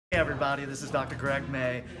Hey everybody, this is Dr. Greg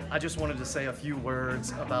May. I just wanted to say a few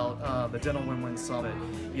words about the Dental WinWin Summit.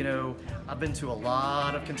 You know, I've been to a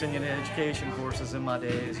lot of continuing education courses in my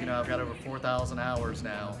days. You know, I've got over 4,000 hours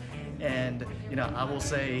now. And, you know, I will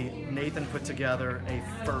say Nathan put together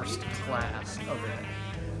a first class event.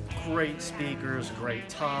 Great speakers, great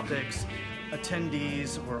topics.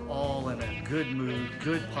 Attendees were all in a good mood,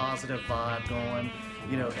 good positive vibe going.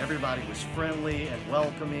 You know, everybody was friendly and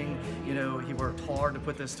welcoming. You know, he worked hard to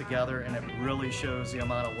put this together, and it really shows the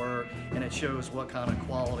amount of work, and it shows what kind of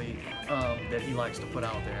quality that he likes to put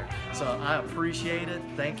out there. So I appreciate it.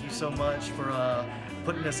 Thank you so much for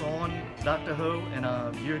putting this on, Dr. Ho,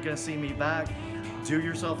 and you're gonna see me back. Do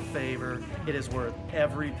yourself a favor. It is worth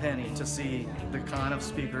every penny to see the kind of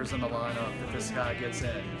speakers in the lineup that this guy gets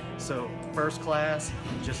in. So first class,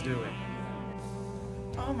 just do it.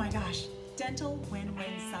 Oh my gosh. Dental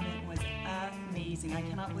WinWin Summit was amazing. I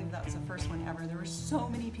cannot believe that was the first one ever. There were so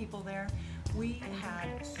many people there. We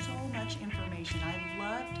had so much information. I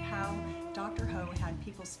loved how Dr. Ho had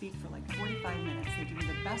people speak for like 45 minutes. They give you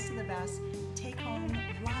the best of the best, take home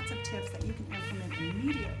lots of tips that you can implement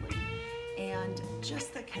immediately. And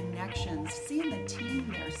just the connections, seeing the team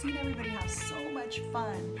there, seeing everybody have so much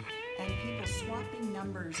fun, and people swapping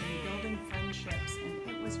numbers and building friendships, and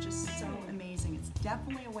it was just so amazing. It's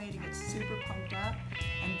definitely a way to get super pumped up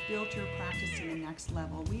and build your practice to the next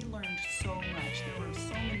level. We learned so much. There were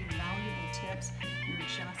so many valuable tips. You're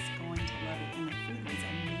just going to love it, and the food was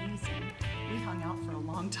amazing. We hung out for a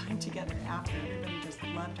long time together after. Everybody just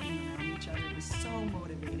loved being around each other. It was so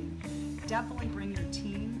motivating. Definitely bring your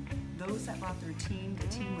team. Those that brought their team, the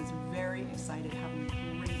team was very excited, having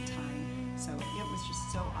a great time. So it was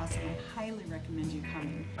just so awesome. I highly recommend you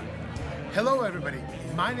coming. Hello everybody,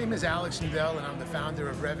 my name is Alex Nudel and I'm the founder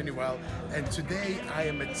of RevenueWell, and today I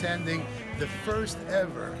am attending the first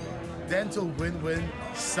ever Dental WinWin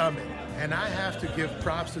Summit. And I have to give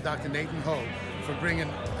props to Dr. Nathan Ho for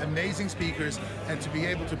bringing amazing speakers and to be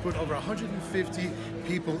able to put over 150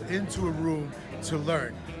 people into a room to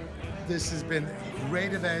learn. This has been a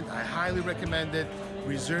great event. I highly recommend it.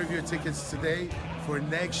 Reserve your tickets today for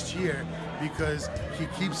next year because he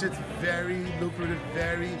keeps it very lucrative,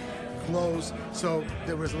 very close. So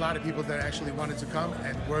there was a lot of people that actually wanted to come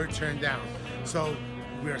and were turned down. So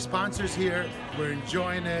we are sponsors here, we're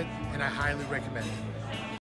enjoying it, and I highly recommend it.